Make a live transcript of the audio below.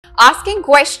Asking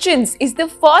questions is the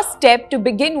first step to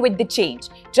begin with the change.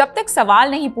 जब तक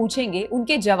सवाल नहीं पूछेंगे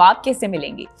उनके जवाब कैसे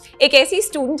मिलेंगे? एक ऐसी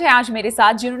स्टूडेंट है आज मेरे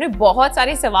साथ जिन्होंने बहुत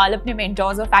सारे सवाल अपने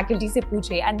मेंटर्स और फैकल्टी से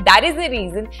पूछे and that is the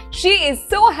reason she is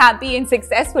so happy and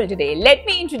successful today. Let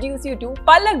me introduce you to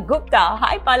Palak Gupta.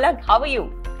 Hi Palak, how are you?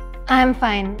 I am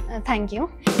fine, thank you.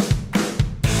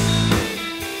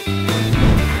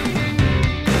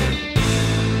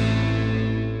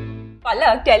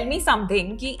 Palak, tell me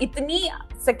something कि इतनी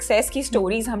success की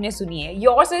stories हमने सुनी है,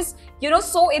 yours is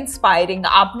so inspiring.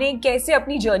 आपने कैसे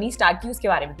अपनी journey start की उसके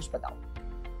बारे में कुछ बताओ.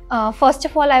 First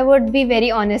of all, I would be very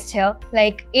honest here.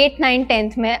 Like 8th, 9th,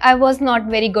 10th में I was not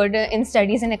very good in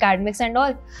studies and academics and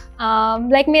all.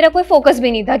 Like मेरा कोई focus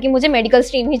भी नहीं था कि मुझे medical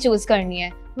stream ही choose करनी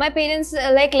है. My parents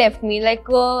like left me like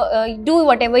do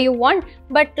whatever you want,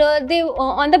 but they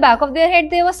on the back of their head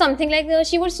there was something like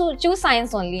she would choose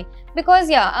science only because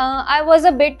I was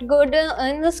a bit good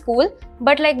in the school,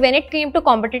 but like when it came to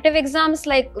competitive exams,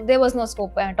 like there was no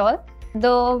scope at all.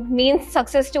 The main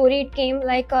success story, it came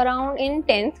like around in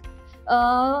 10th.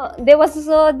 There was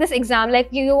this exam, like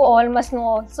you all must know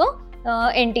also,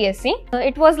 NTSC.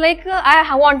 It was like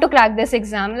I want to crack this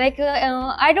exam. Like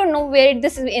I don't know where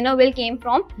this inner will came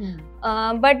from,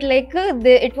 but like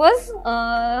it was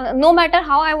no matter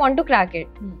how I want to crack it.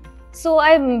 So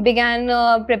I began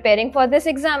preparing for this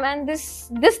exam, and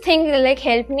this thing like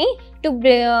helped me to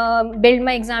build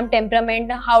my exam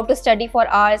temperament, how to study for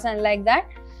hours and like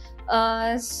that.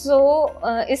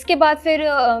 इसके बाद फिर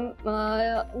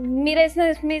मेरा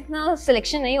इसमें इतना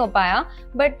selection नहीं हो पाया,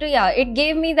 but या it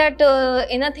gave me that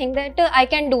in a thing that I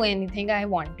can do anything I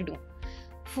want to do.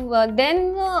 Then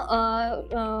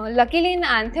luckily in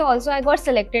Anthe also I got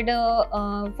selected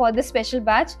for this special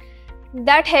batch.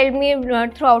 That helped me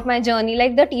throughout my journey.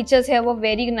 Like the teachers here were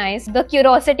very nice. The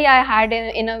curiosity I had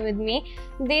with me,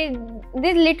 they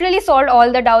literally solved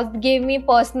all the doubts, gave me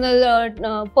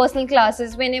personal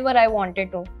classes whenever I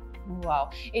wanted to. Wow,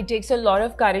 it takes a lot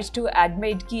of courage to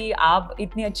admit कि आप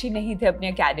इतने अच्छी नहीं थे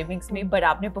अपने academics में, but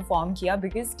आपने perform किया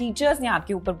because teachers ने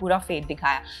आपके ऊपर पूरा faith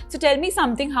दिखाया. So tell me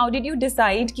something, how did you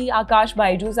decide कि आकाश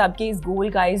बायजूस आपके इस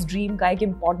goal का, इस dream का एक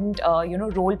important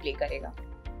role play करेगा?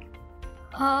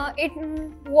 It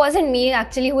wasn't me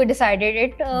actually who decided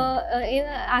it.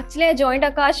 Actually, I joined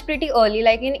Aakash pretty early,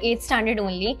 like in 8th standard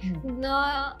only.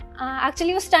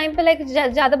 Actually उस time पे like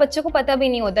ज़्यादा बच्चों को पता भी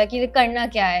नहीं होता कि करना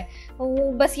क्या है.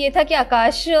 बस ये था कि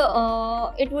आकाश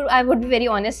I would be very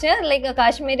honest here, like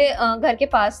आकाश मेरे घर के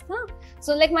पास था.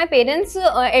 So like my parents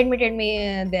admitted me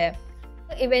there.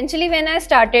 Eventually when I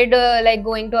started like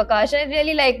going to Aakash, I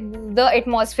really liked the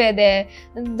atmosphere there.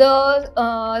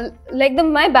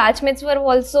 My batchmates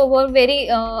were very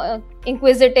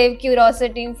inquisitive,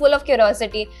 full of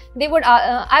curiosity. They would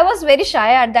I was very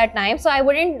shy at that time, so I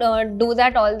wouldn't do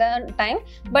that all the time,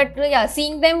 but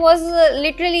seeing them was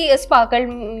literally sparkled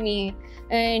me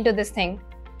into this thing.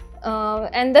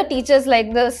 And the teachers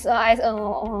like this,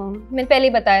 मैंने पहले ही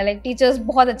बताया, like teachers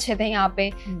बहुत अच्छे थे यहाँ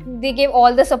पे. They gave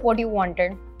all the support you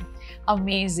wanted.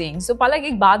 Amazing. So Palak,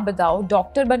 एक बात बताओ,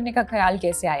 डॉक्टर बनने का ख्याल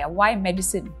कैसे आया? Why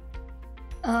medicine?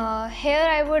 Here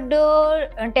I would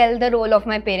tell the role of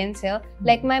my parents here.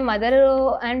 Like my mother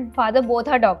and father both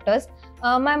are doctors.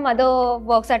 My mother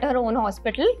works at her own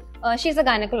hospital. She's a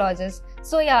gynecologist.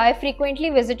 So I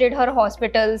frequently visited her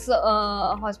hospital.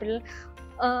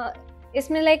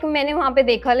 इसमें like मैंने वहाँ पे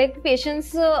देखा like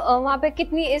patients वहाँ पे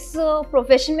कितनी इस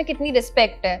profession में कितनी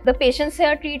रिस्पेक्ट है. The patients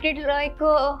here treated like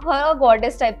her a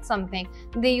goddess type something.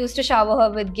 They used to shower her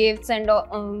with gifts and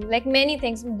like many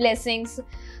things, blessings.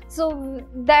 So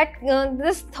that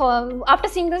after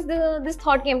seeing this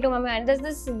thought came to my mind that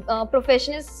this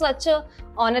profession is such a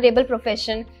honorable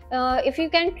profession. If you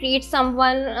can treat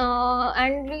someone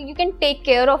and you can take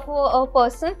care of a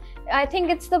person, I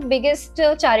think it's the biggest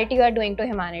charity you are doing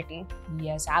to humanity.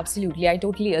 Yes, absolutely. I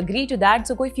totally agree to that.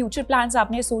 So, कोई future plans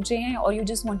आपने सोचे हैं or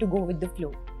you just want to go with the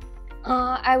flow?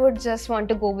 I would just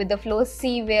want to go with the flow,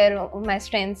 see where my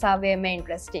strengths are, where my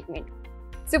interests take me to.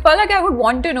 So Palak, I would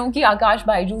want to know कि आकाश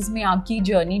बायजूस में आपकी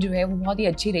journey जो है वो बहुत ही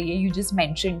अच्छी रही है. You just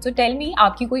mentioned. So tell me,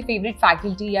 आपकी कोई favorite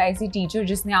faculty या ऐसी teacher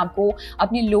जिसने आपको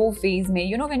अपने low phase में,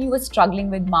 when you were struggling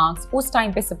with marks, उस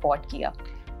time पे support किया?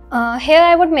 Here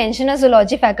I would mention a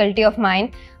zoology faculty of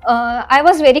mine. I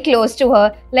was very close to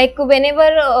her. Like whenever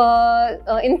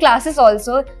in classes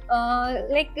also,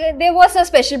 like there was a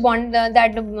special bond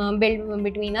that built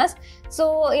between us.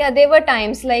 So there were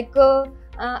times like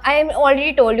I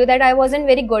already told you that I wasn't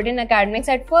very good in academics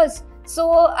at first. So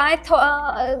I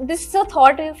thought this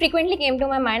thought frequently came to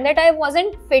my mind that I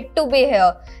wasn't fit to be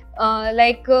here.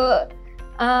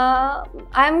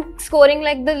 I'm scoring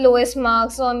like the lowest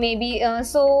marks, or maybe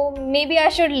so maybe I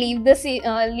should leave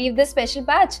this special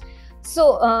batch.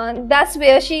 So that's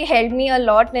where she helped me a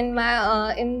lot in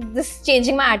my in this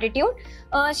changing my attitude.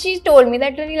 She told me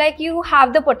that really, like, you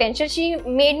have the potential. She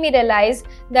made me realize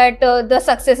that the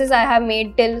successes I have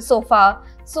made till so far.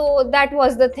 So that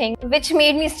was the thing which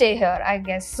made me stay here, I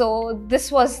guess. So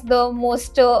this was the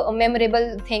most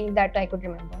memorable thing that I could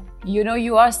remember. You know,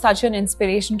 you are such an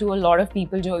inspiration to a lot of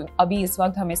people जो अभी इस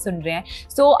वक्त हमें सुन रहे हैं.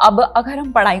 So अब अगर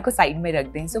हम पढ़ाई को साइड में रख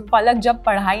दें, so पलक जब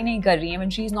पढ़ाई नहीं कर रही है, when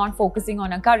she is not focusing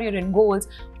on her career and goals,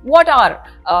 what are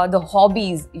the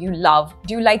hobbies you love?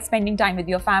 Do you like spending time with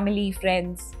your family,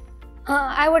 friends?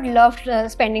 I would love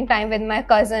spending time with my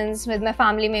cousins, with my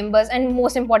family members, and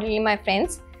most importantly my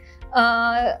friends.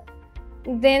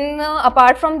 Then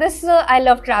apart from this, I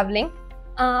love traveling.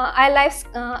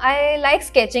 I like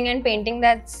sketching and painting.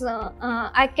 That's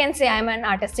I can say I'm an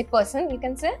artistic person, you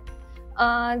can say.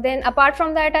 Then apart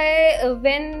from that,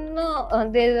 when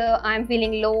I'm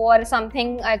feeling low or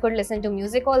something, I could listen to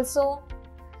music also.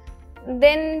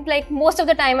 Then like most of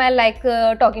the time I like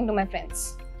talking to my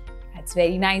friends. That's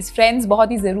very nice. Friends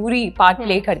बहुत ही ज़रूरी part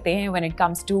play करते हैं when it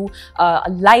comes to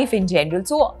life in general.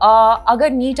 So अगर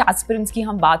NEET aspirants की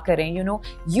हम बात करें, you know,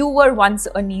 you were once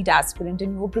a NEET aspirant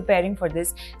and you were preparing for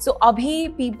this. So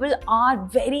अभी people are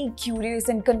very curious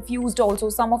and confused also.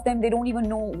 Some of them, they don't even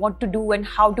know what to do and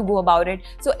how to go about it.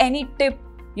 So any tip,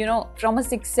 you know, from a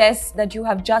success that you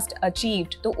have just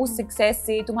achieved, तो उस success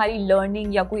से तुम्हारी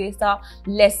learning या कोई ऐसा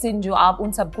lesson जो आप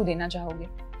उन सबको देना चाहोगे?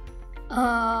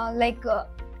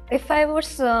 If I would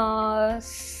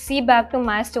see back to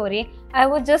my story, I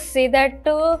would just say that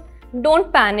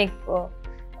don't panic.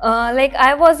 Like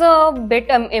I was a bit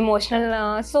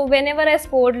emotional, so whenever I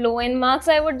scored low in marks,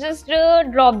 I would just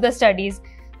drop the studies.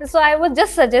 So I would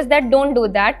just suggest that don't do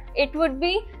that. It would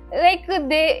be like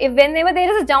whenever there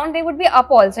is a down, they would be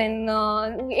up also, and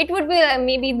it would be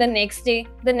maybe the next day,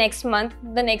 the next month,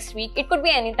 the next week. It could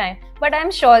be any time. But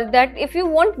I'm sure that if you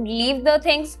won't leave the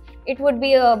things, it would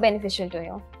be beneficial to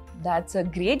you. That's a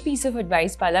great piece of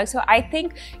advice, Palak. So I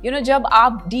think, you know, जब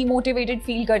आप demotivated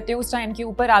feel करते हो उस time के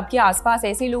ऊपर, आपके आसपास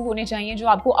ऐसे लोग होने चाहिए जो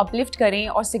आपको uplift करें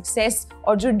और success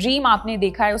और जो dream आपने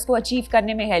देखा है उसको achieve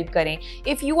करने में help करें.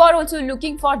 If you are also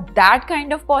looking for that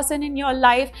kind of person in your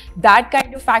life, that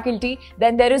kind of faculty,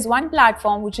 then there is one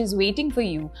platform which is waiting for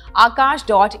you,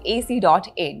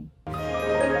 aakash.ac.in.